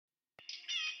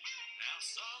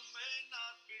some may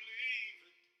not believe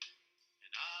it,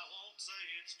 and I won't say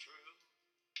it's true,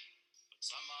 but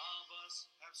some of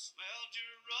us have smelled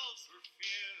your rose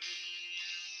perfume.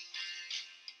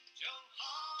 Joe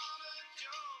Harder,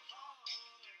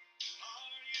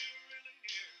 are you really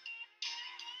here?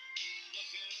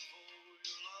 Looking for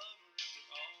your lover after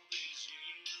all these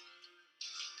years.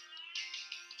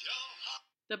 Joe Harder.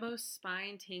 The most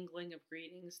spine-tingling of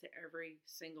greetings to every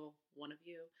single one of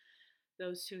you.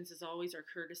 Those tunes, as always, are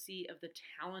courtesy of the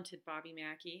talented Bobby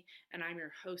Mackey, and I'm your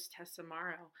host, Tessa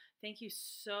Morrow. Thank you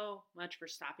so much for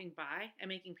stopping by and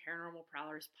making Paranormal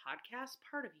Prowlers podcast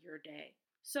part of your day.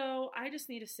 So I just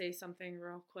need to say something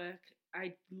real quick.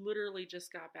 I literally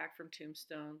just got back from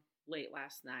Tombstone late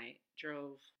last night,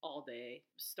 drove all day,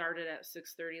 started at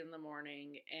 6:30 in the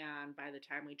morning, and by the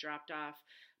time we dropped off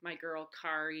my girl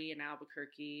Kari in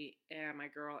Albuquerque and my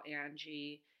girl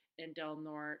Angie in Del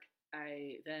Norte,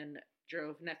 I then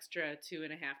drove an extra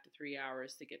 2.5 to 3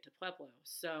 hours to get to Pueblo.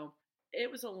 So it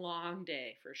was a long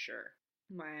day for sure.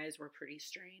 My eyes were pretty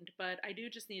strained, but I do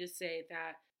just need to say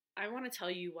that I want to tell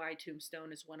you why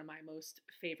Tombstone is one of my most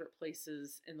favorite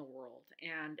places in the world.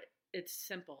 And it's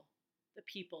simple. The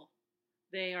people.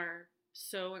 They are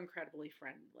so incredibly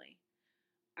friendly.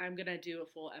 I'm going to do a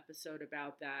full episode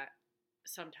about that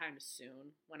sometime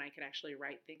soon when I can actually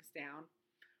write things down.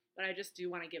 But I just do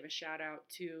want to give a shout out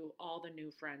to all the new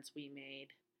friends we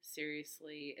made.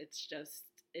 Seriously,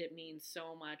 it means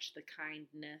so much, the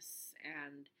kindness,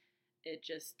 and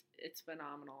it's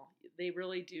phenomenal. They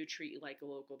really do treat you like a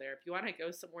local there. If you want to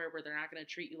go somewhere where they're not going to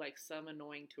treat you like some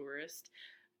annoying tourist,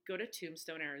 go to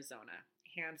Tombstone, Arizona.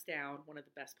 Hands down, one of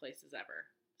the best places ever.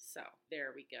 So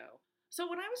there we go. So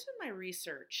when I was doing my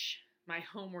research, my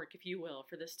homework, if you will,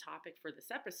 for this topic for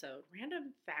this episode,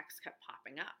 random facts kept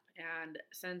popping up. And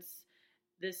since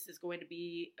this is going to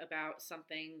be about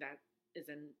something that is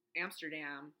in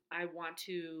Amsterdam, I want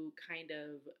to kind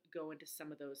of go into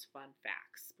some of those fun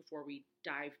facts before we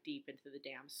dive deep into the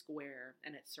damn square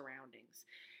and its surroundings.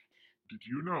 Did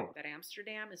you know that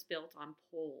Amsterdam is built on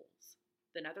poles?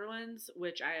 The Netherlands,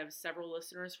 which I have several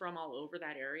listeners from all over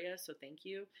that area, so thank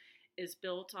you, is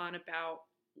built on about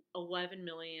 11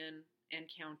 million and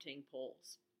counting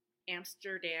poles.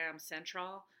 Amsterdam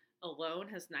Central alone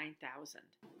has 9,000.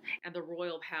 And the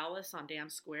Royal Palace on Dam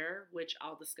Square, which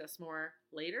I'll discuss more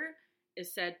later,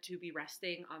 is said to be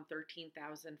resting on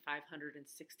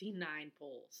 13,569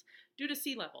 poles due to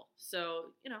sea level.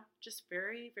 So, just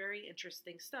very, very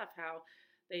interesting stuff, how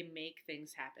they make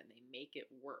things happen. They make it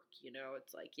work.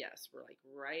 It's like, yes, we're like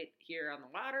right here on the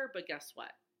water, but guess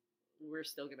what? We're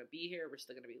still going to be here. We're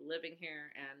still going to be living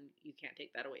here, and you can't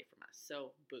take that away from us.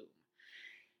 So, boom.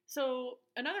 So,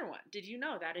 another one. Did you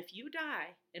know that if you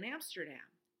die in Amsterdam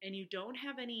and you don't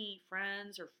have any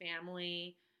friends or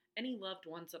family, any loved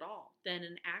ones at all, then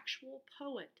an actual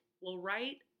poet will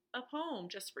write a poem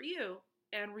just for you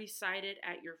and recite it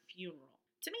at your funeral.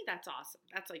 To me, that's awesome.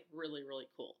 That's like really, really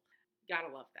cool.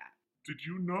 Gotta love that. Did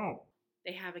you know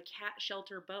they have a cat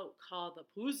shelter boat called the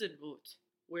Poesenboot,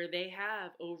 where they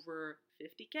have over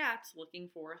 50 cats looking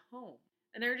for a home?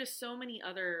 And there are just so many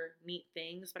other neat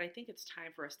things, but I think it's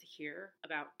time for us to hear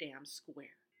about Dam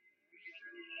Square.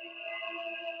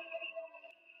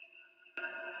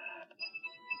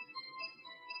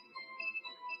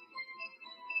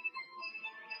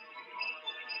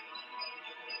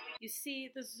 You see,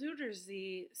 the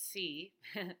Zuiderzee Sea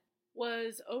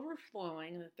was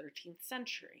overflowing in the 13th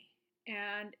century,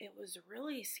 and it was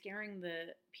really scaring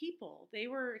the people. They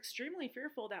were extremely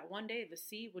fearful that one day the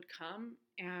sea would come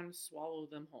and swallow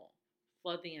them whole,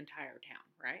 flood the entire town,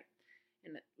 right?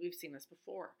 And we've seen this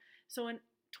before. So in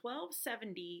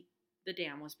 1270, the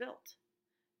dam was built.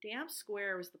 Dam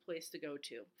Square was the place to go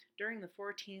to. During the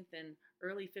 14th and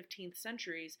early 15th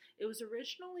centuries, it was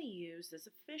originally used as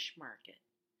a fish market.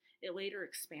 It later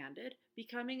expanded,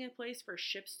 becoming a place for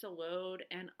ships to load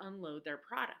and unload their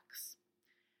products.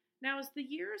 Now, as the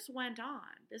years went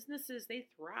on, businesses, they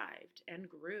thrived and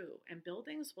grew, and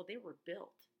buildings, well, they were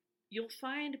built. You'll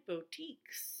find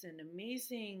boutiques and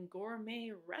amazing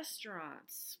gourmet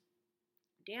restaurants.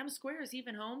 Dam Square is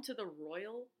even home to the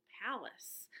Royal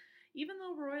Palace. Even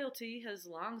though royalty has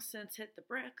long since hit the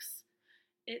bricks,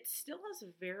 it still has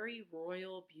a very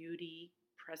royal beauty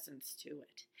presence to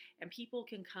it, and people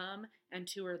can come and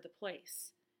tour the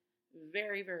place.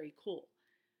 Very, very cool.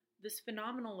 This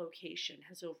phenomenal location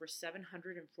has over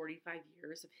 745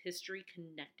 years of history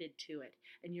connected to it,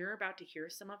 and you're about to hear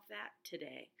some of that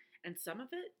today, and some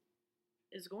of it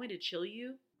is going to chill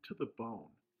you to the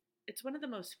bone. It's one of the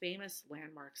most famous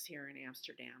landmarks here in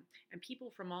Amsterdam, and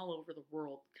people from all over the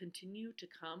world continue to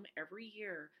come every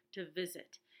year to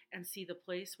visit and see the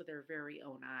place with their very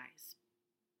own eyes.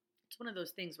 It's one of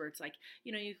those things where it's like,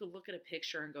 you could look at a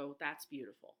picture and go, that's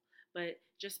beautiful. But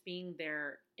just being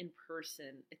there in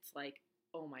person, it's like,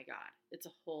 oh my God, it's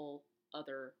a whole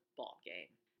other ball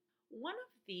game. One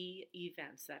of the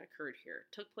events that occurred here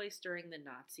took place during the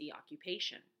Nazi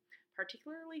occupation,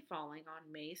 particularly falling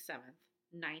on May 7th,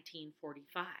 1945.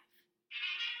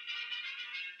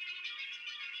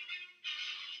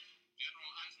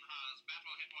 General Eisenhower's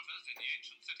battle headquarters in the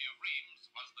ancient city of Reims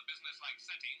was the businesslike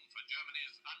setting for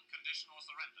Germany's unconditional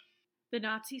surrender. The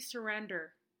Nazi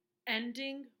surrender,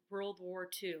 ending World War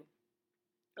II,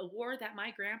 a war that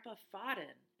my grandpa fought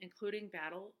in, including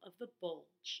Battle of the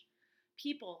Bulge.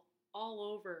 People all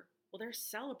over, well, they're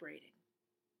celebrating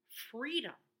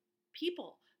freedom.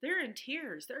 People, they're in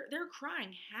tears. They're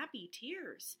crying happy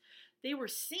tears. They were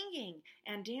singing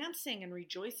and dancing and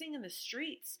rejoicing in the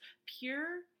streets.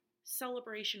 Pure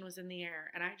celebration was in the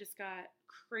air, and I just got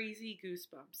crazy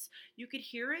goosebumps. You could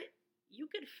hear it. You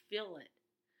could feel it.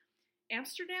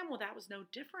 Amsterdam, well, that was no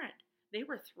different. They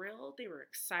were thrilled. They were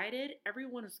excited.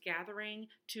 Everyone was gathering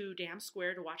to Dam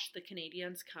Square to watch the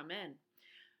Canadians come in.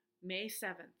 May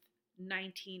 7th,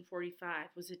 1945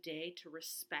 was a day to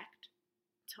respect,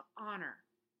 to honor,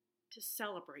 to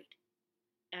celebrate.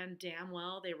 And damn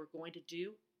well they were going to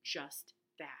do just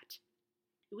that.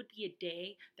 It would be a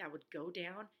day that would go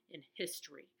down in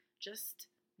history, just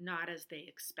not as they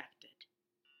expected.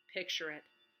 Picture it.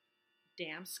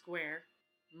 Dam Square,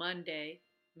 Monday,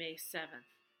 May 7th,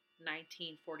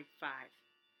 1945.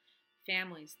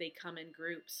 Families, they come in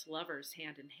groups, lovers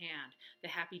hand in hand, the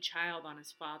happy child on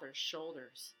his father's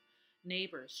shoulders.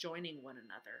 Neighbors joining one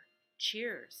another.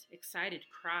 Cheers, excited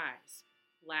cries,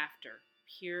 laughter,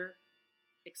 pure,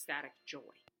 ecstatic joy.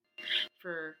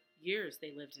 For years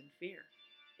they lived in fear.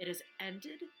 It has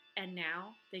ended, and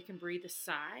now they can breathe a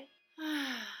sigh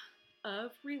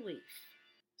of relief.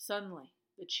 Suddenly,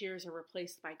 the cheers are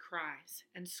replaced by cries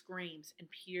and screams and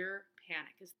pure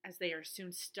panic as they are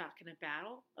soon stuck in a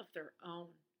battle of their own.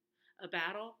 A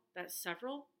battle that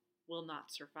several will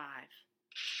not survive.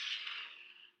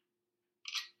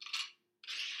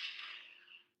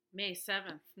 May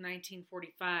 7th,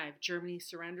 1945, Germany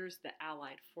surrenders the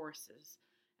Allied forces.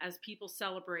 As people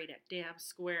celebrate at Dam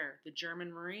Square, the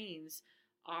German Marines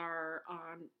are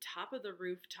on top of the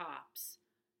rooftops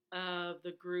of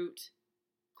the Groot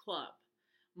Club,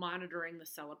 monitoring the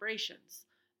celebrations.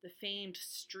 The famed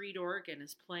street organ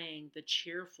is playing the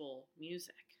cheerful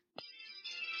music.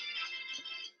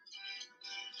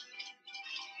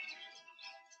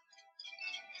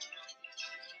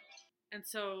 And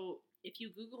so if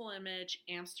you Google image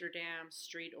Amsterdam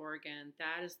street organ,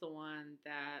 that is the one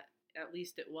that, at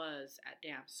least it was, at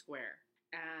Dam Square.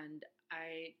 And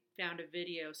I found a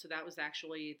video, so that was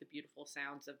actually the beautiful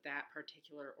sounds of that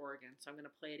particular organ. So I'm going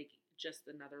to play it just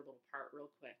another little part real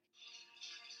quick.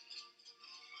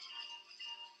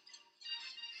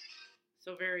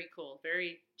 So very cool,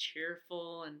 very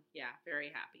cheerful, and yeah,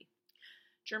 very happy.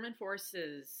 German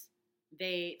forces,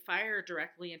 they fire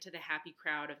directly into the happy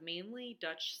crowd of mainly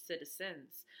Dutch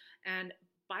citizens. And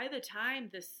by the time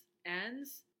this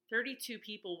ends, 32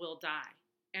 people will die,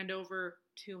 and over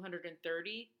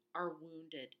 230 are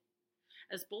wounded.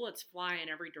 As bullets fly in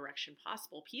every direction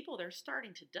possible, people, they're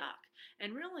starting to duck.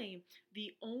 And really,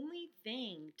 the only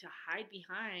thing to hide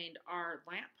behind are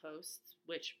lampposts,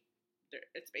 which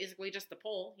it's basically just a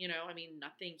pole,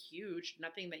 nothing huge,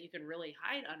 nothing that you can really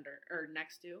hide under or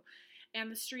next to, and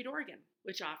the street organ,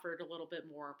 which offered a little bit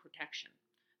more protection.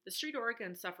 The street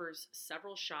organ suffers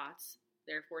several shots,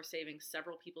 therefore saving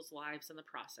several people's lives in the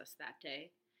process that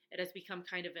day. It has become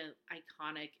kind of an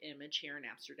iconic image here in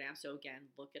Amsterdam, so again,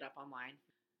 look it up online.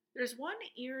 There's one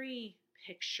eerie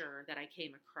picture that I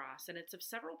came across, and it's of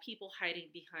several people hiding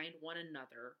behind one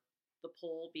another, the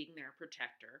pole being their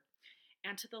protector.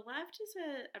 And to the left is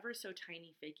a ever so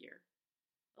tiny figure,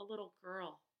 a little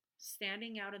girl,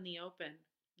 standing out in the open,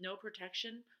 no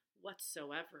protection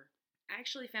whatsoever. I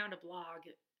actually found a blog,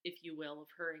 if you will, of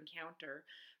her encounter,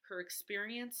 her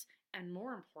experience, and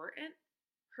more important,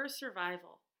 her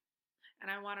survival.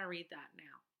 And I want to read that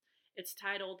now. It's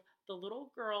titled, The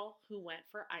Little Girl Who Went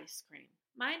for Ice Cream.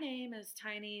 My name is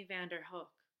Tiny Vanderhoek.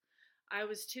 I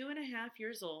was 2.5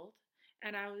 years old,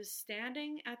 and I was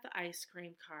standing at the ice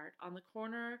cream cart on the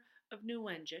corner of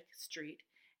Nieuwendyk Street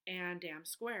and Dam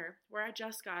Square, where I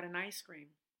just got an ice cream.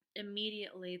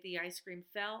 Immediately, the ice cream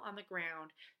fell on the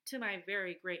ground, to my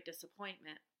very great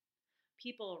disappointment.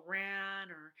 People ran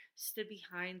or stood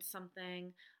behind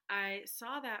something. I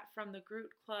saw that from the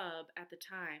Groot Club at the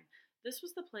time. This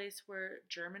was the place where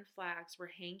German flags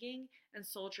were hanging and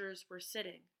soldiers were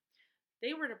sitting.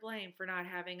 They were to blame for not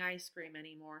having ice cream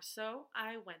anymore, so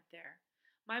I went there.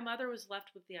 My mother was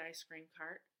left with the ice cream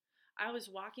cart. I was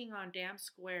walking on Dam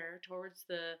Square towards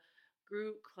the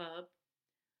Groot Club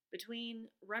between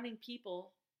running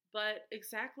people, but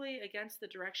exactly against the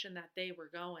direction that they were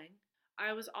going.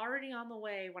 I was already on the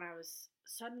way when I was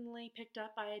suddenly picked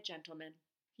up by a gentleman.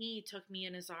 He took me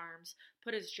in his arms,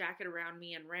 put his jacket around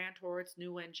me, and ran towards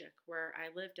New Wengick, where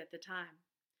I lived at the time.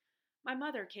 My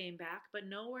mother came back, but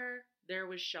nowhere there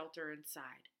was shelter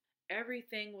inside.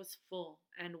 Everything was full,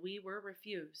 and we were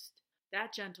refused.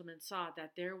 That gentleman saw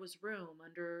that there was room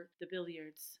under the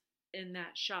billiards in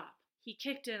that shop. He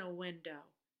kicked in a window.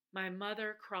 My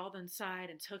mother crawled inside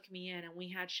and took me in, and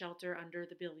we had shelter under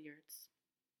the billiards.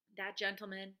 That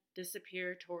gentleman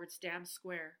disappeared towards Dam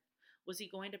Square. Was he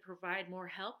going to provide more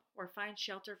help or find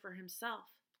shelter for himself?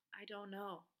 I don't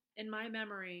know. In my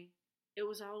memory, it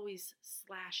was always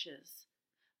slashes.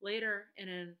 Later, in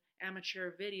an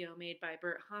amateur video made by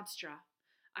Bert Hanstra,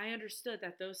 I understood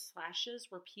that those slashes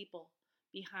were people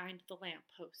behind the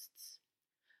lampposts,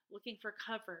 looking for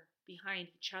cover behind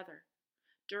each other.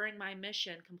 During my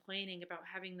mission complaining about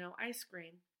having no ice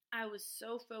cream, I was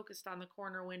so focused on the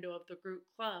corner window of the Groot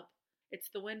Club. It's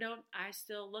the window I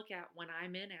still look at when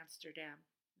I'm in Amsterdam.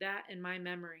 That in my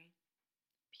memory.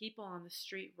 People on the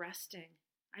street resting.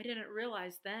 I didn't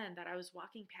realize then that I was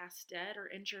walking past dead or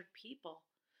injured people.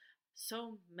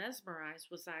 So mesmerized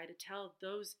was I to tell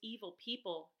those evil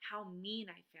people how mean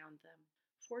I found them.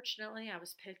 Fortunately, I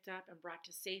was picked up and brought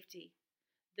to safety.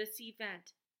 This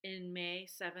event in May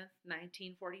 7th,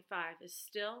 1945 is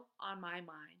still on my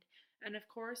mind, and of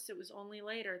course it was only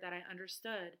later that I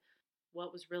understood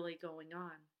what was really going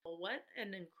on. What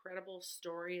an incredible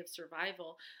story of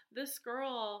survival. This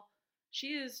girl,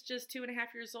 she is just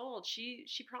 2.5 years old. She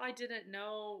probably didn't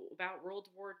know about World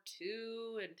War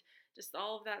II and just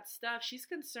all of that stuff. She's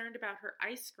concerned about her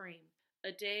ice cream.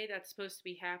 A day that's supposed to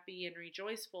be happy and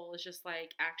rejoiceful is just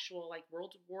like actual like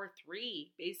World War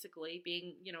III, basically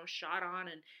being, shot on,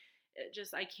 and it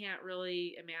just, I can't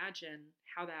really imagine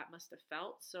how that must have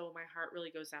felt. So my heart really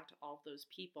goes out to all of those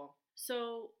people.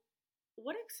 So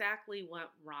what exactly went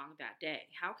wrong that day?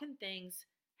 How can things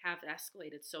have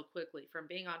escalated so quickly from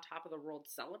being on top of the world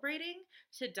celebrating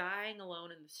to dying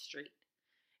alone in the street?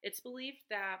 It's believed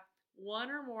that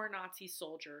one or more Nazi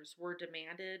soldiers were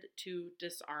demanded to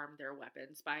disarm their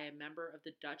weapons by a member of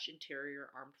the Dutch Interior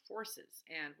Armed Forces,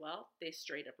 and, well, they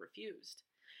straight up refused.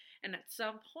 And at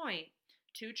some point,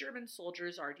 2 German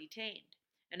soldiers are detained,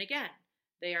 and again,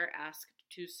 they are asked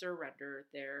to surrender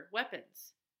their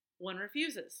weapons. One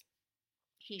refuses.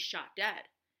 He's shot dead.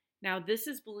 Now, this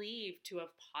is believed to have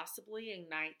possibly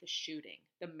ignited the shooting,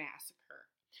 the massacre.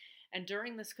 And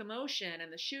during this commotion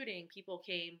and the shooting, people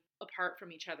came apart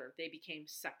from each other. They became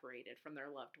separated from their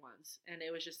loved ones. And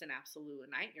it was just an absolute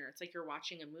nightmare. It's like you're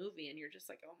watching a movie and you're just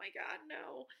like, oh my God,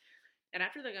 no. And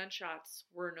after the gunshots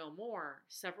were no more,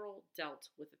 several dealt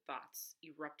with the thoughts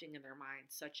erupting in their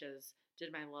minds, such as,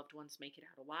 did my loved ones make it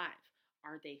out alive?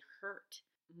 Are they hurt?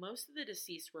 Most of the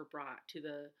deceased were brought to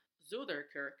the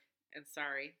Zuiderkerk, and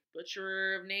sorry,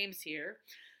 butcher of names here,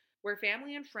 where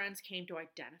family and friends came to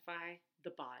identify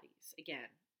the bodies.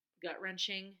 Again,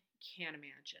 gut-wrenching, can't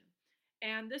imagine.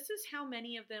 And this is how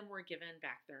many of them were given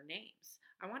back their names.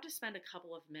 I want to spend a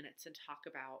couple of minutes and talk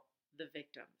about the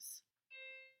victims.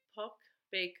 Puk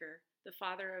Baker, the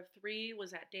father of 3,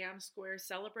 was at Dam Square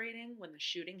celebrating when the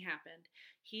shooting happened.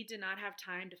 He did not have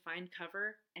time to find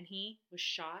cover, and he was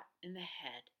shot in the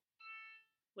head.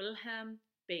 Wilhelm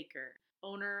Baker,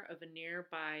 owner of a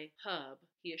nearby pub,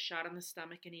 he is shot in the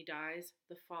stomach and he dies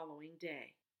the following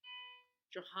day.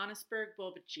 Johannesburg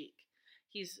Bobachik,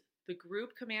 he's the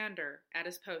group commander at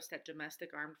his post at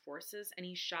Domestic Armed Forces, and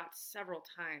he's shot several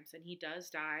times, and he does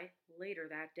die later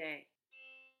that day.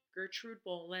 Gertrude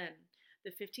Boleyn,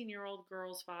 the 15-year-old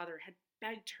girl's father, had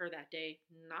begged her that day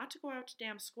not to go out to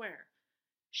Dam Square.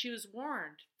 She was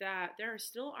warned that there are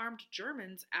still armed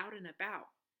Germans out and about.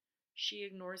 She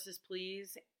ignores his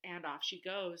pleas, and off she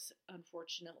goes,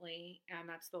 unfortunately, and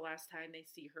that's the last time they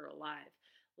see her alive.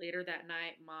 Later that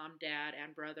night, mom, dad,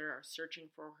 and brother are searching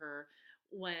for her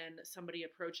when somebody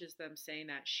approaches them saying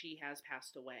that she has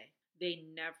passed away. They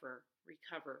never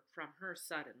recover from her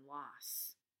sudden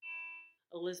loss.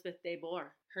 Elizabeth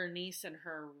Debord, her niece and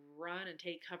her run and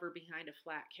take cover behind a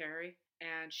flat carry,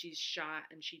 and she's shot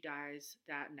and she dies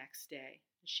that next day.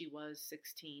 She was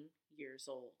 16 years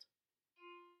old.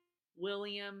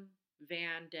 William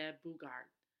van de Boogaard,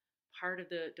 part of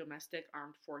the Domestic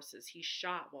Armed Forces. He's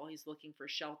shot while he's looking for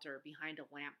shelter behind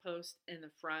a lamppost in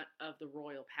the front of the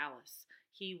Royal Palace.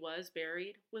 He was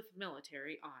buried with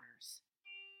military honors.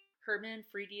 Herman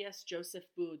Friedius Joseph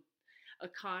Bode, a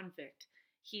convict.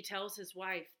 He tells his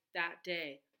wife that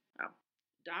day, "Oh,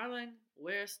 darling,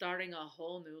 we're starting a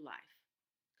whole new life."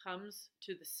 Comes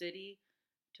to the city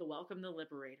to welcome the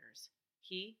liberators.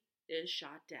 He is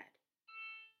shot dead.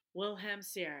 Wilhelm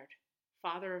Seard,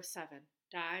 father of 7,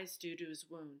 dies due to his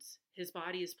wounds. His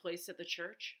body is placed at the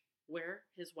church where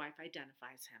his wife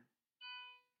identifies him.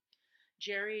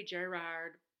 Jerry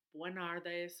Gerard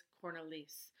Buenardes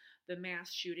Cornelis, the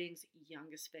mass shooting's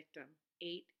youngest victim,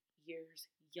 8 years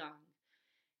young.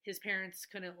 His parents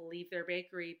couldn't leave their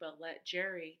bakery but let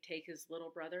Jerry take his little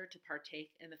brother to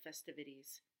partake in the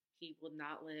festivities. He will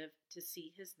not live to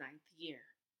see his 9th year.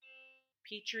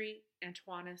 Petrie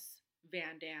Antoinus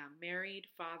Van Dam, married,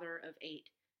 father of 8,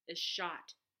 is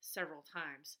shot several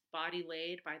times, body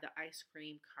laid by the ice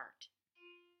cream cart.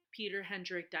 Peter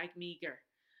Hendrik Dijkmeger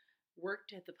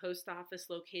worked at the post office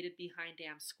located behind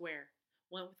Dam Square,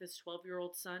 went with his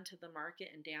 12-year-old son to the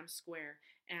market in Dam Square,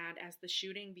 and as the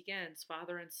shooting begins,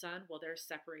 father and son, well, they're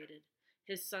separated.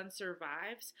 His son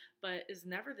survives, but is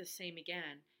never the same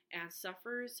again, and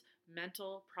suffers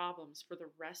mental problems for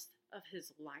the rest of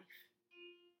his life.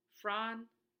 Franz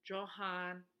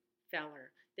Johann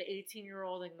Feller, the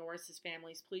 18-year-old, ignores his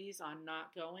family's pleas on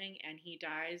not going, and he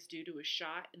dies due to a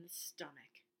shot in the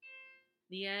stomach.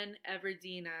 Nien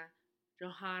Everdina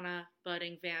Johanna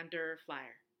Budding van der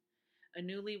Flyer, a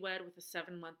newlywed with a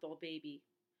 7-month-old baby.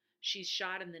 She's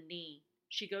shot in the knee.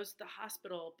 She goes to the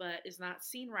hospital but is not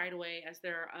seen right away as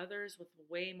there are others with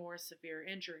way more severe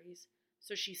injuries,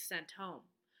 so she's sent home.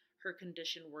 Her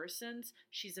condition worsens.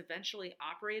 She's eventually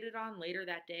operated on later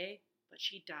that day, but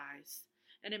she dies.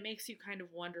 And it makes you kind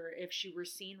of wonder if she were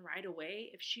seen right away,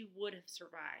 if she would have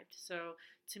survived. So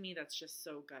to me, that's just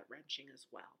so gut-wrenching as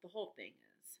well. The whole thing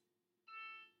is.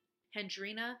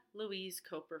 Hendrina Louise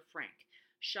Coper Frank,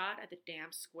 shot at the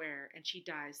Dam Square, and she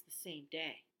dies the same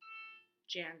day.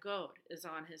 Jan Gode is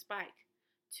on his bike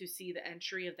to see the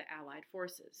entry of the Allied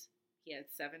forces. He had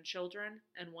 7 children,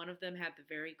 and one of them had the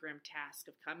very grim task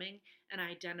of coming and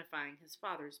identifying his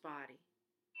father's body.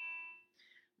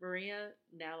 Maria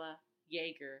Nella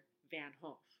Jaeger van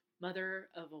Hof, mother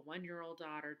of a 1-year-old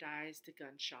daughter, dies to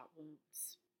gunshot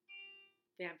wounds.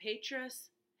 Van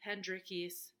Petrus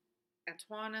Hendricus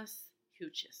Antoinus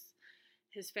Huchis.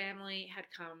 His family had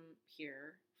come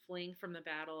here, fleeing from the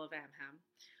Battle of Amham.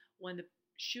 When the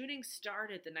shooting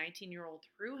started, the 19-year-old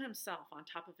threw himself on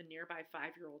top of a nearby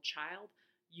 5-year-old child,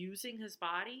 using his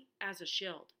body as a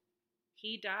shield.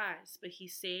 He dies, but he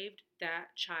saved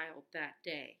that child that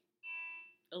day.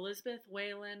 Elizabeth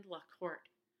Wayland Lacourt.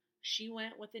 She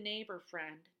went with a neighbor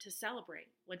friend to celebrate.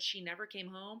 When she never came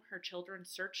home, her children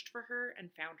searched for her and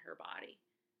found her body.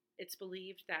 It's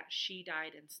believed that she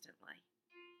died instantly.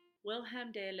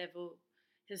 Wilhelm de Leveau.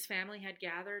 His family had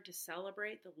gathered to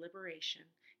celebrate the liberation.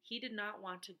 He did not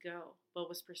want to go, but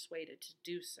was persuaded to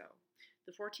do so.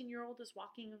 The 14-year-old is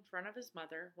walking in front of his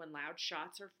mother when loud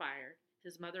shots are fired.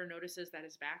 His mother notices that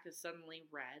his back is suddenly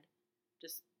red,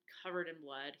 just covered in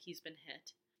blood. He's been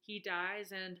hit. He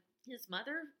dies, and his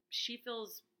mother, she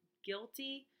feels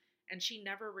guilty, and she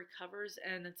never recovers,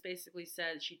 and it's basically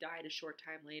said she died a short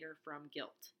time later from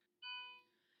guilt.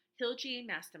 Hilgi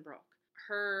Mastenbroek.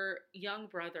 Her young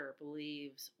brother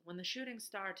believes when the shooting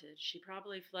started, she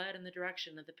probably fled in the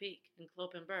direction of the peak in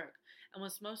Kloppenburg and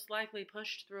was most likely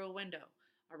pushed through a window.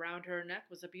 Around her neck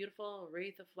was a beautiful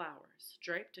wreath of flowers,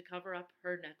 draped to cover up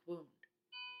her neck wound.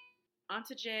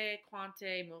 Antje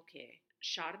Quante Moke,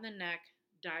 shot in the neck,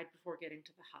 died before getting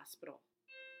to the hospital.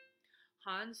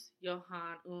 Hans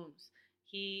Johann Ooms.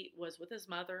 He was with his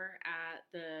mother at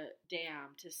the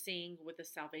dam to sing with the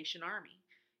Salvation Army.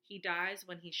 He dies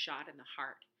when he's shot in the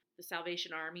heart. The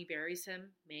Salvation Army buries him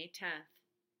May 10th.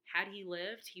 Had he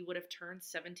lived, he would have turned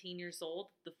 17 years old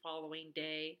the following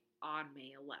day on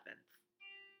May 11th.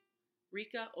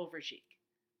 Rika Overgeek.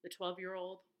 The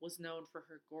 12-year-old was known for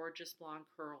her gorgeous blonde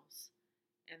curls,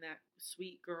 and that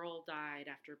sweet girl died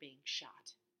after being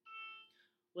shot.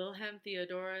 Wilhelm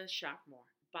Theodorus Schachmohr,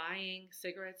 buying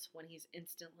cigarettes when he's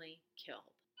instantly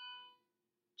killed.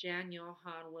 Jan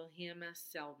Johann Wilhelmus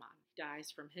Selman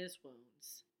dies from his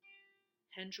wounds.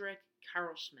 Hendrik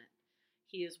Karlschmidt.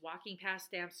 He is walking past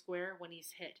Dam Square when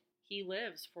he's hit. He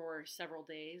lives for several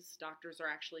days. Doctors are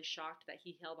actually shocked that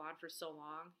he held on for so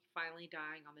long, finally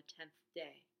dying on the 10th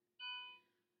day.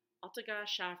 Altaga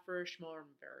Schaffer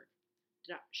Schmorenberg.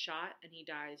 Shot and he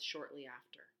dies shortly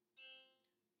after.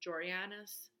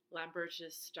 Jorianus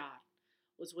Lambertus Stott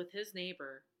was with his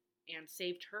neighbor and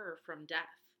saved her from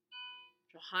death.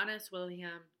 Johannes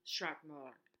William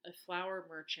Schachmohr, a flour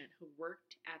merchant who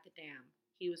worked at the dam.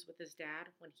 He was with his dad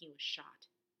when he was shot.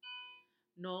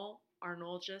 Noel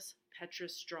Arnoldus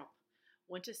Petrus Strop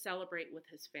went to celebrate with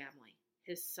his family.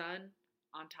 His son,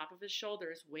 on top of his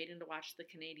shoulders, waiting to watch the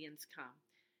Canadians come.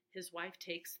 His wife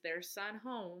takes their son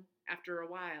home after a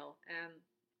while, and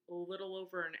a little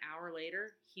over an hour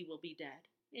later, he will be dead.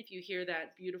 If you hear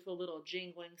that beautiful little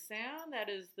jingling sound, that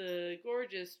is the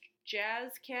gorgeous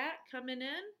Jazz cat coming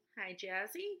in. Hi,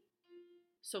 Jazzy.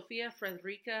 Sophia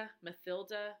Frederica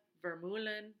Mathilda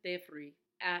Vermeulen Devry.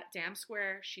 At Dam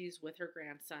Square, she's with her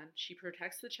grandson. She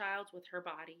protects the child with her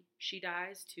body. She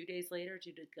dies 2 days later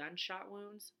due to gunshot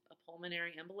wounds, a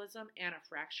pulmonary embolism, and a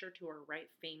fracture to her right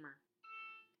femur.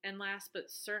 And last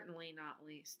but certainly not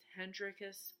least,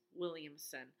 Hendrikus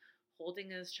Williamson,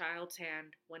 holding his child's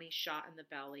hand when he's shot in the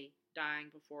belly, dying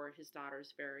before his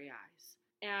daughter's very eyes.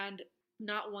 And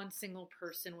not one single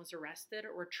person was arrested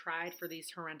or tried for these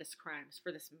horrendous crimes,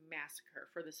 for this massacre,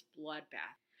 for this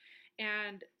bloodbath.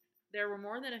 And there were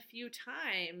more than a few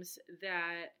times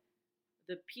that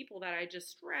the people that I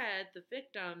just read, the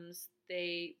victims,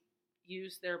 they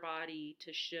used their body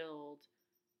to shield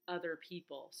other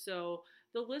people. So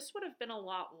the list would have been a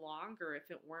lot longer if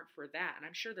it weren't for that. And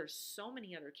I'm sure there's so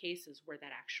many other cases where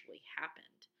that actually happened.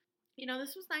 You know,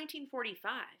 this was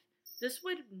 1945. This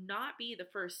would not be the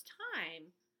first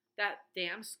time that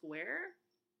Dam Square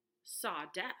saw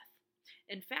death.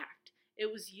 In fact,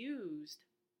 it was used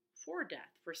for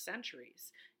death for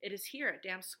centuries. It is here at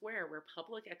Dam Square where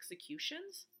public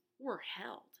executions were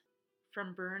held.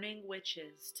 From burning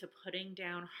witches to putting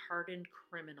down hardened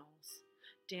criminals,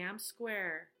 Dam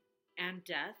Square and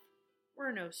death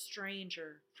were no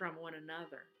stranger from one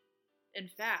another. In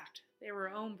fact, they were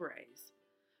hombres.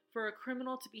 For a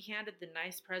criminal to be handed the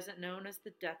nice present known as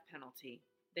the death penalty,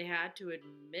 they had to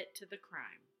admit to the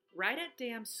crime. Right at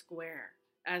Dam Square,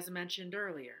 as mentioned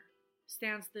earlier,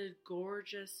 stands the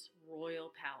gorgeous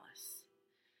Royal Palace.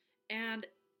 And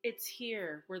it's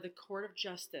here where the Court of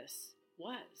Justice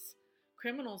was.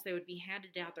 Criminals, they would be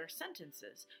handed out their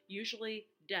sentences, usually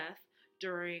death,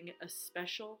 during a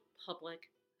special public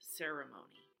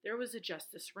ceremony. There was a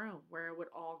justice room where it would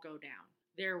all go down.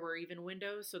 There were even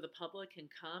windows so the public can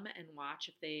come and watch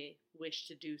if they wish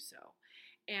to do so.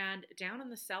 And down in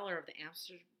the cellar of the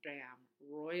Amsterdam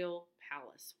Royal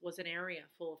Palace was an area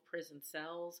full of prison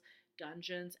cells,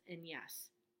 dungeons, and yes,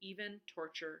 even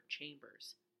torture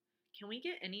chambers. Can we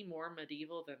get any more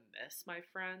medieval than this, my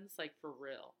friends? Like, for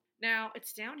real. Now,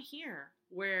 it's down here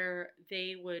where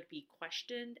they would be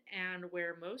questioned and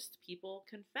where most people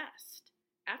confessed.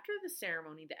 After the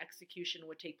ceremony, the execution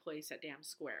would take place at Dam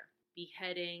Square.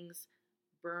 Beheadings,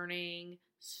 burning,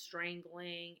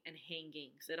 strangling, and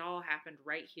hangings. It all happened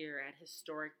right here at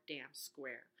historic Dam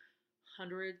Square.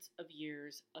 Hundreds of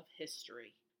years of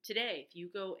history. Today, if you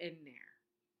go in there,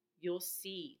 you'll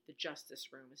see the justice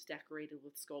room is decorated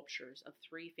with sculptures of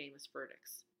three famous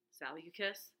verdicts: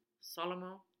 Seleucus,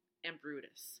 Solomon, and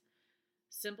Brutus.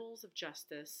 Symbols of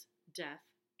justice, death,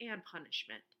 and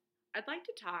punishment. I'd like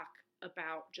to talk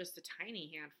about just a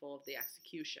tiny handful of the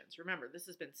executions. Remember, this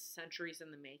has been centuries in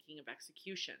the making of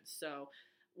executions, so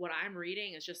what I'm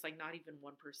reading is just like not even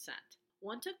 1%.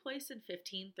 One took place in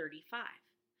 1535.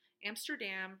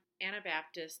 Amsterdam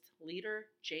Anabaptist leader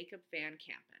Jacob van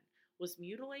Kampen was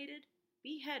mutilated,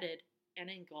 beheaded, and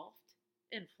engulfed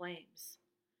in flames.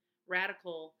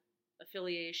 Radical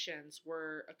affiliations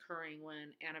were occurring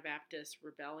when Anabaptist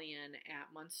rebellion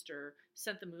at Munster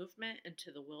sent the movement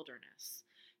into the wilderness.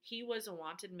 He was a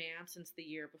wanted man since the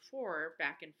year before,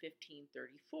 back in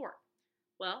 1534.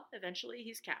 Well, eventually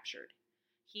he's captured.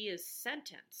 He is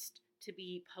sentenced to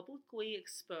be publicly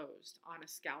exposed on a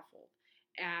scaffold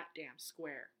at Dam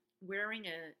Square, wearing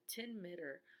a tin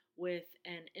mitre with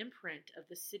an imprint of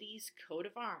the city's coat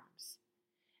of arms.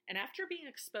 And after being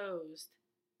exposed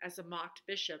as a mocked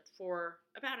bishop for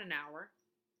about an hour,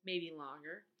 maybe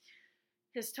longer,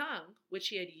 his tongue, which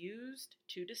he had used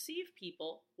to deceive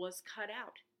people, was cut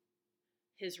out.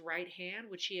 His right hand,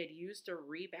 which he had used to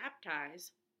rebaptize,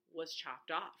 was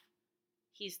chopped off.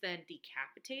 He's then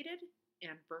decapitated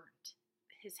and burnt.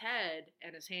 His head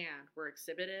and his hand were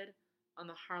exhibited on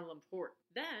the Haarlem Poort.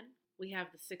 Then we have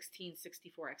the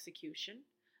 1664 execution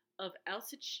of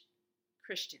Elsich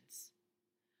Christians.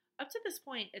 Up to this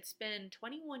point, it's been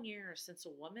 21 years since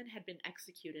a woman had been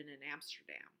executed in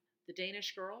Amsterdam. The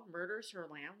Danish girl murders her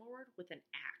landlord with an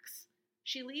axe.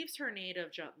 She leaves her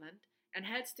native Jutland and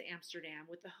heads to Amsterdam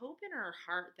with the hope in her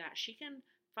heart that she can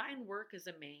find work as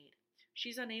a maid.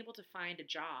 She's unable to find a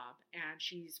job, and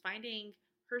she's finding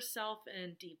herself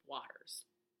in deep waters.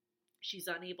 She's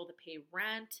unable to pay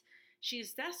rent.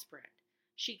 She's desperate.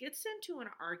 She gets into an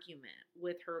argument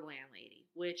with her landlady,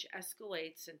 which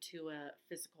escalates into a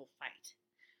physical fight.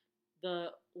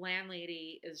 The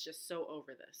landlady is just so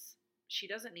over this. she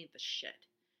doesn't need the shit.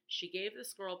 She gave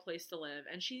this girl a place to live,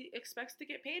 and she expects to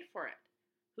get paid for it.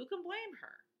 Who can blame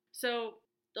her? So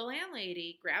the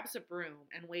landlady grabs a broom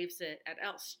and waves it at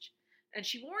Elst, and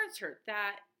she warns her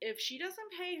that if she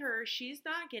doesn't pay her, she's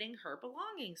not getting her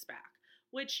belongings back,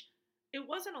 which it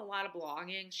wasn't a lot of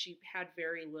belongings. She had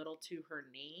very little to her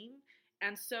name,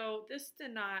 and so this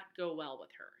did not go well with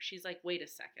her. She's like, wait a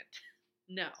second.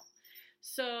 No.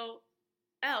 So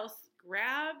Else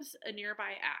grabs a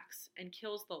nearby axe and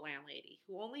kills the landlady,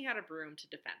 who only had a broom to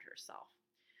defend herself.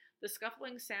 The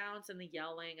scuffling sounds and the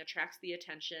yelling attracts the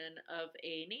attention of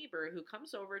a neighbor who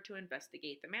comes over to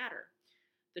investigate the matter.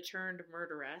 The turned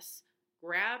murderess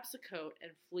grabs a coat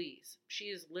and flees. She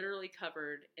is literally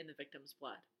covered in the victim's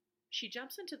blood. She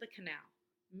jumps into the canal.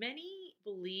 Many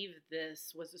believe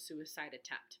this was a suicide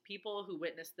attempt. People who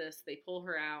witnessed this, they pull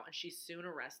her out, and she's soon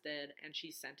arrested and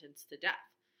she's sentenced to death.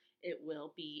 It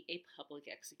will be a public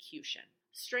execution.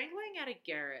 Strangling at a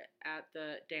garret at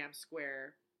the Dam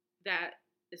Square, that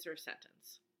is her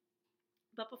sentence.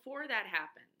 But before that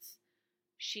happens,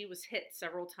 she was hit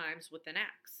several times with an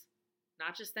axe.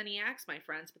 Not just any axe, my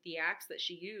friends, but the axe that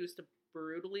she used to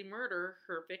brutally murder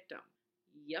her victim.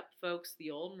 Yep, folks,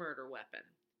 the old murder weapon.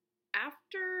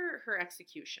 After her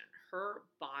execution, her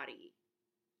body,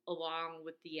 along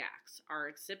with the axe, are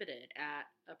exhibited at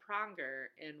a pranger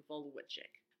in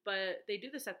Volowicik. But they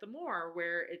do this at the Moor,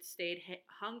 where it stayed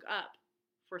hung up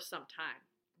for some time.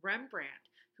 Rembrandt,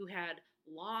 who had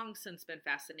long since been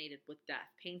fascinated with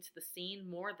death, paints the scene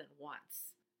more than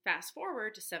once. Fast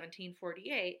forward to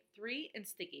 1748, 3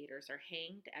 instigators are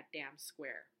hanged at Dam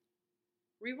Square.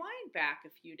 Rewind back a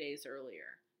few days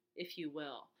earlier, if you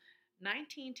will.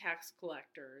 19 tax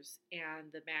collectors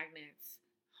and the magnates'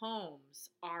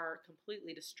 homes are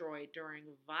completely destroyed during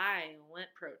violent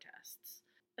protests.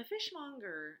 A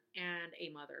fishmonger and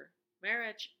a mother,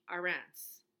 Marich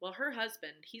Arentz. Well, her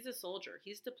husband, he's a soldier.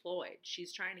 He's deployed.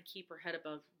 She's trying to keep her head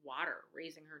above water,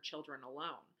 raising her children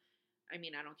alone. I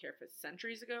mean, I don't care if it's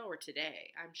centuries ago or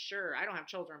today. I'm sure, I don't have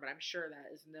children, but I'm sure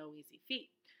that is no easy feat.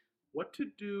 What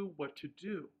to do, what to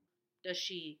do. Does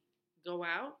she go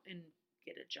out and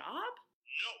get a job?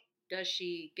 No. Does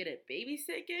she get a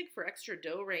babysit gig for extra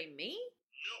do-re-mi?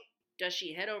 No. Does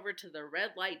she head over to the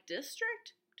red light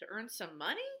district to earn some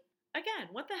money? Again,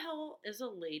 what the hell is a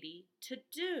lady to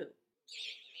do?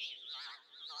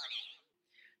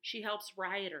 She helps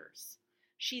rioters.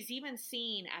 She's even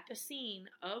seen at the scene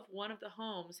of one of the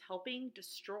homes helping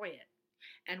destroy it.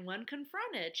 And when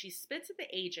confronted, she spits at the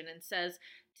agent and says,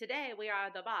 "Today we are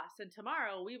the boss, and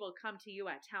tomorrow we will come to you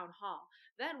at town hall.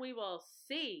 Then we will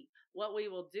see what we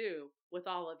will do with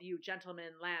all of you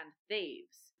gentlemen land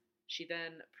thieves." She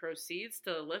then proceeds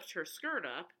to lift her skirt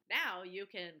up. "Now you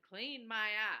can clean my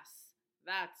ass.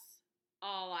 That's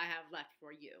all I have left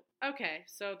for you." Okay,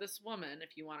 so this woman,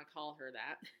 if you want to call her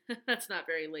that, that's not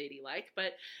very ladylike,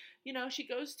 but, you know, she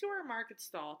goes to her market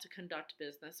stall to conduct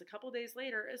business a couple days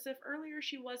later as if earlier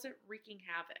she wasn't wreaking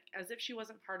havoc, as if she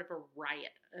wasn't part of a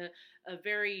riot, a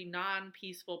very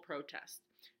non-peaceful protest,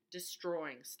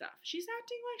 destroying stuff. She's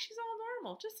acting like she's all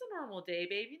normal, just a normal day,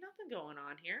 baby, nothing going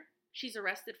on here. She's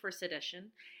arrested for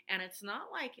sedition, and it's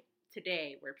not like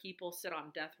today where people sit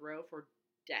on death row for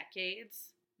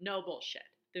decades. No bullshit.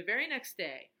 The very next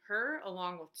day, her,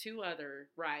 along with 2 other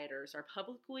rioters, are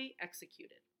publicly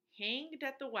executed, hanged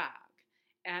at the WAG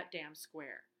at Dam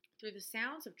Square. Through the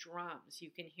sounds of drums,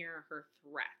 you can hear her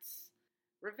threats.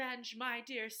 "Revenge, my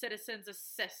dear citizens'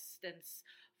 assistants,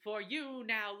 for you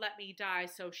now let me die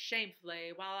so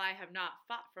shamefully while I have not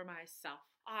fought for myself.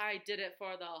 I did it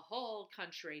for the whole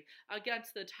country,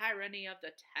 against the tyranny of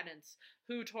the tenants,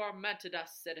 who tormented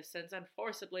us citizens and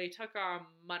forcibly took our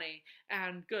money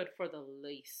and good for the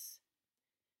lease."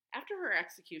 After her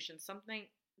execution, something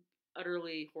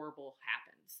utterly horrible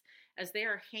happens. As they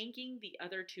are hanging the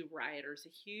other 2 rioters, a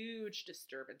huge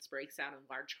disturbance breaks out in a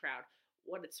large crowd.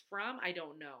 What it's from, I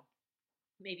don't know.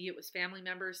 Maybe it was family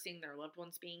members seeing their loved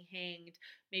ones being hanged.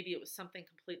 Maybe it was something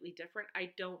completely different. I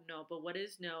don't know. But what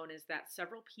is known is that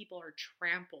several people are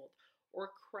trampled or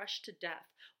crushed to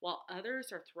death, while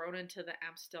others are thrown into the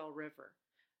Amstel River.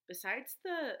 Besides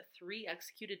the 3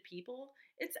 executed people,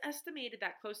 it's estimated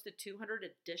that close to 200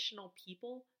 additional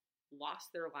people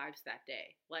lost their lives that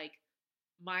day. Like,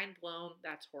 mind blown,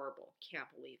 that's horrible.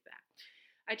 Can't believe that.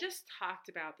 I just talked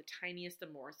about the tiniest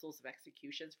of morsels of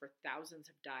executions, for thousands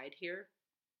have died here.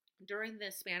 During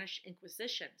the Spanish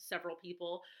Inquisition, several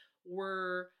people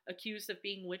were accused of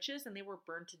being witches and they were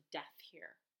burned to death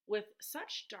here. With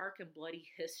such dark and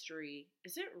bloody history,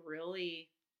 is it really,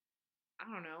 I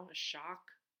don't know, a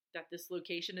shock that this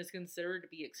location is considered to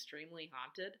be extremely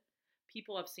haunted?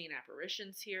 People have seen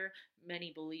apparitions here.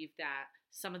 Many believe that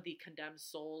some of the condemned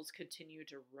souls continue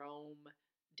to roam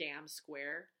Dam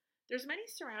Square. There's many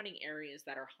surrounding areas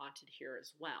that are haunted here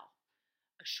as well.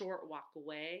 A short walk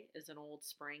away is an old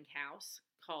spring house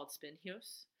called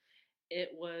Spinhus. It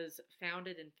was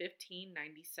founded in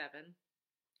 1597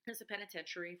 as a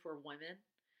penitentiary for women.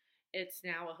 It's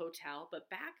now a hotel, but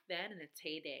back then in its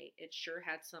heyday, it sure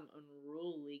had some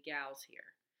unruly gals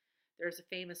here. There's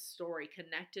a famous story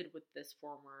connected with this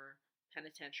former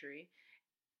penitentiary.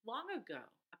 Long ago,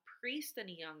 a priest and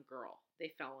a young girl,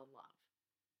 they fell in love.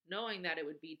 Knowing that it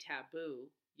would be taboo,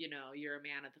 you're a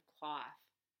man of the cloth,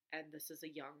 and this is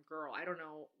a young girl. I don't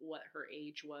know what her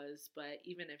age was, but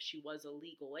even if she was a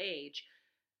legal age,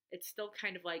 it's still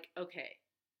kind of like, okay,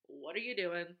 what are you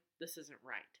doing? This isn't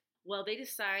right. Well, they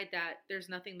decide that there's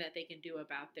nothing that they can do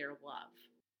about their love.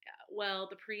 Well,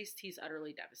 the priest, he's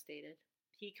utterly devastated.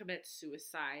 He commits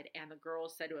suicide, and the girl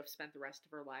is said to have spent the rest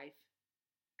of her life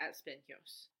at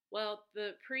Spinhus. Well,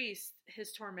 the priest,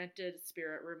 his tormented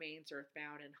spirit remains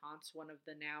earthbound and haunts one of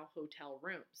the now hotel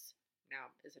rooms. Now,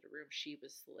 is it a room she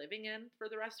was living in for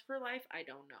the rest of her life? I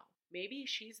don't know. Maybe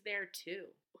she's there too.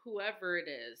 Whoever it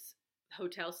is,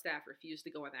 hotel staff refused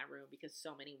to go in that room because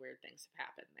so many weird things have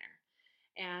happened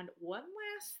there. And one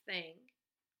last thing,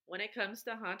 when it comes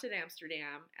to Haunted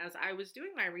Amsterdam, as I was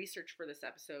doing my research for this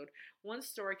episode, one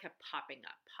story kept popping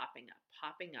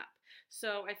up.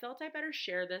 So I felt I better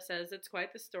share this as it's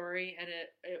quite the story and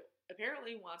it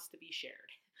apparently wants to be shared.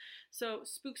 So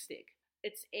Spookstig.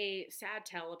 It's a sad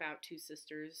tale about two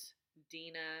sisters,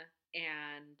 Dina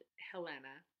and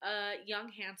Helena. A young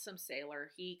handsome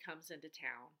sailor, he comes into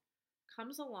town,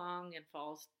 comes along and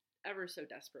falls ever so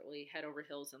desperately head over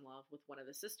heels in love with one of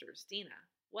the sisters, Dina.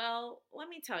 Well, let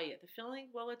me tell you, the feeling,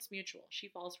 well, it's mutual. She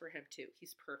falls for him too.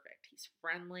 He's perfect. He's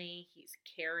friendly, he's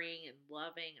caring and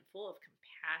loving and full of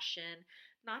compassion.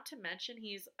 Not to mention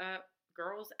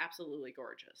girl's absolutely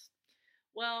gorgeous.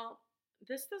 Well,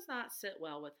 this does not sit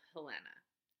well with Helena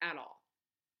at all.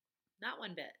 Not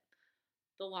one bit.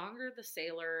 The longer the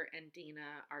sailor and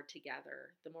Dina are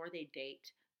together, the more they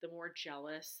date, the more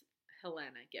jealous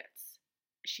Helena gets.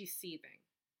 She's seething.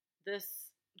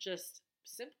 This just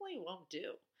simply won't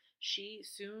do. She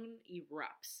soon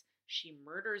erupts. She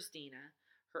murders Dina,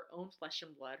 her own flesh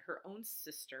and blood, her own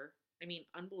sister. I mean,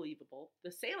 unbelievable.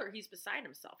 The sailor, he's beside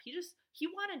himself. He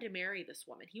wanted to marry this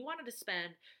woman. He wanted to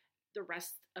spend the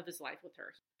rest of his life with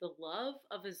her. The love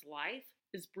of his life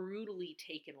is brutally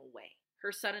taken away.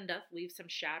 Her sudden death leaves him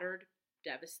shattered,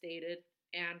 devastated,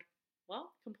 and,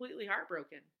 well, completely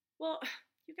heartbroken. Well,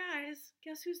 you guys,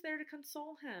 guess who's there to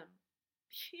console him?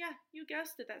 Yeah, you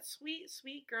guessed it, that sweet,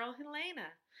 sweet girl, Helena.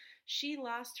 She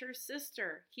lost her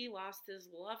sister. He lost his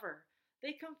lover.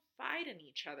 They confide in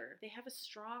each other. They have a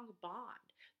strong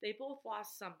bond. They both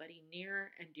lost somebody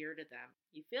near and dear to them.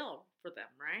 You feel for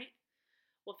them, right?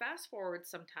 Well, fast forward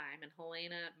some time and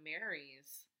Helena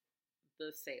marries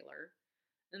the sailor.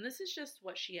 And this is just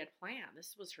what she had planned.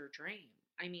 This was her dream.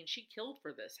 I mean, she killed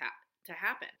for this to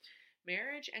happen.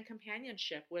 Marriage and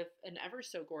companionship with an ever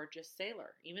so gorgeous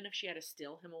sailor, even if she had to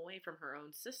steal him away from her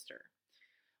own sister.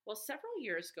 Well, several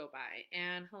years go by,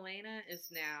 and Helena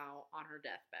is now on her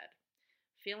deathbed.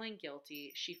 Feeling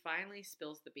guilty, she finally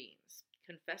spills the beans,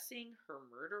 confessing her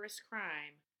murderous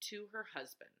crime to her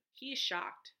husband. He is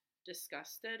shocked,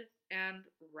 disgusted, and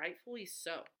rightfully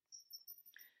so.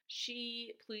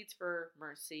 She pleads for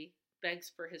mercy,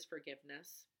 begs for his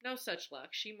forgiveness. No such luck.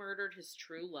 She murdered his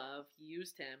true love,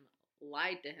 used him,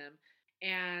 lied to him,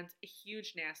 and a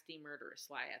huge, nasty, murderous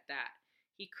lie at that.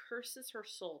 He curses her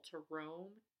soul to roam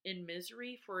in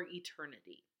misery for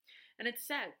eternity. And it's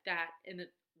said that in the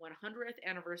 100th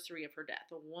anniversary of her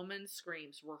death, a woman's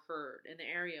screams were heard in the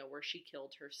area where she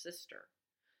killed her sister.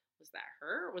 Was that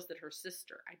her or was it her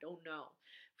sister? I don't know.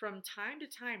 From time to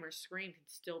time, her scream can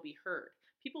still be heard.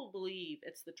 People believe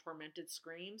it's the tormented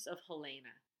screams of Helena.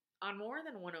 On more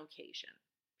than one occasion,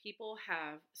 people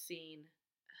have seen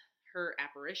her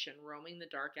apparition roaming the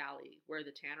dark alley where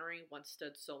the tannery once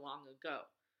stood so long ago,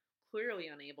 clearly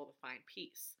unable to find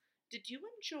peace. Did you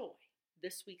enjoy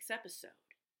this week's episode?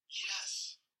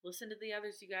 Yes! Listen to the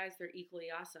others, you guys. They're equally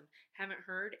awesome. Haven't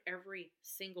heard every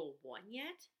single one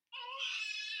yet?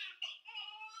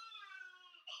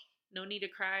 No need to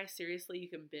cry. Seriously, you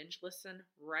can binge listen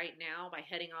right now by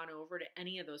heading on over to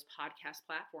any of those podcast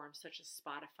platforms such as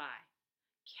Spotify,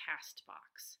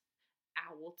 CastBox,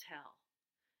 Owltell,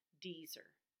 Deezer,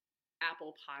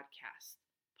 Apple Podcasts,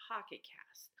 Pocket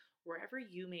Cast, wherever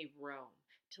you may roam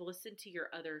to listen to your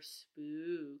other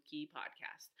spooky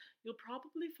podcasts. You'll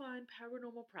probably find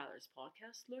Paranormal Prowlers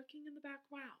podcast lurking in the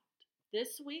background.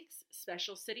 This week's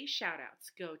special city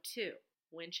shoutouts go to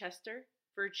Winchester,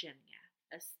 Virginia,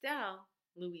 Estelle,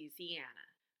 Louisiana,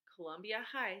 Columbia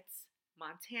Heights,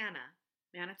 Montana,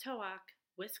 Manitowoc,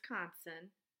 Wisconsin,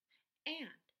 and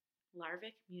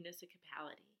Larvik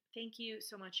Municipality. Thank you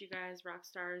so much, you guys, rock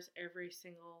stars, every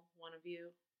single one of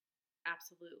you.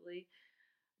 Absolutely.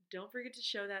 Don't forget to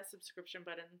show that subscription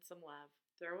button some love.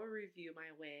 Throw a review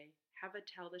my way. Have a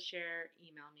tell to share.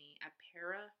 Email me at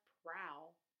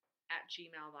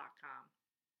paraprow@gmail.com.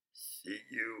 See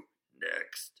you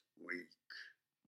next week.